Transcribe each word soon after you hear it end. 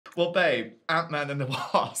Well, babe, Ant-Man and the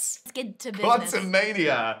Wasp. Let's get to business.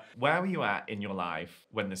 Quantumania. Where were you at in your life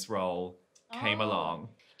when this role came Oh. along?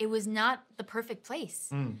 It was not the perfect place.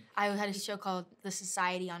 Mm. I had a show called The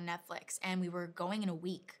Society on Netflix, and we were going in a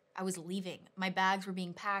week. I was leaving. My bags were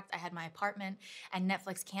being packed. I had my apartment, and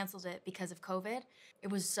Netflix canceled it because of COVID. It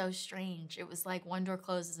was so strange. It was like one door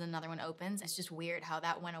closes and another one opens. It's just weird how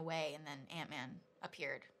that went away and then Ant-Man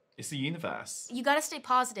appeared. It's the universe. You gotta stay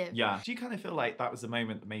positive. Yeah. Do you kind of feel like that was the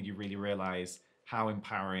moment that made you really realize how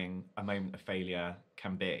empowering a moment of failure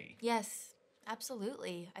can be? Yes,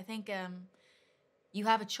 absolutely. I think you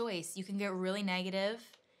have a choice. You can get really negative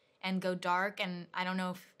and go dark, and I don't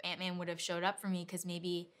know if Ant-Man would have showed up for me because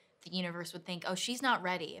maybe the universe would think, oh, she's not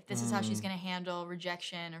ready. If this is how she's gonna handle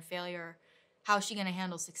rejection or failure, how is she gonna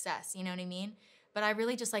handle success? You know what I mean? But I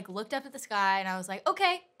really just like looked up at the sky and I was like,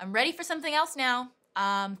 okay, I'm ready for something else now.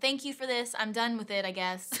 Thank you for this. I'm done with it, I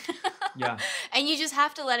guess. Yeah. And you just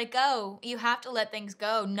have to let it go. You have to let things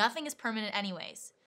go. Nothing is permanent anyways.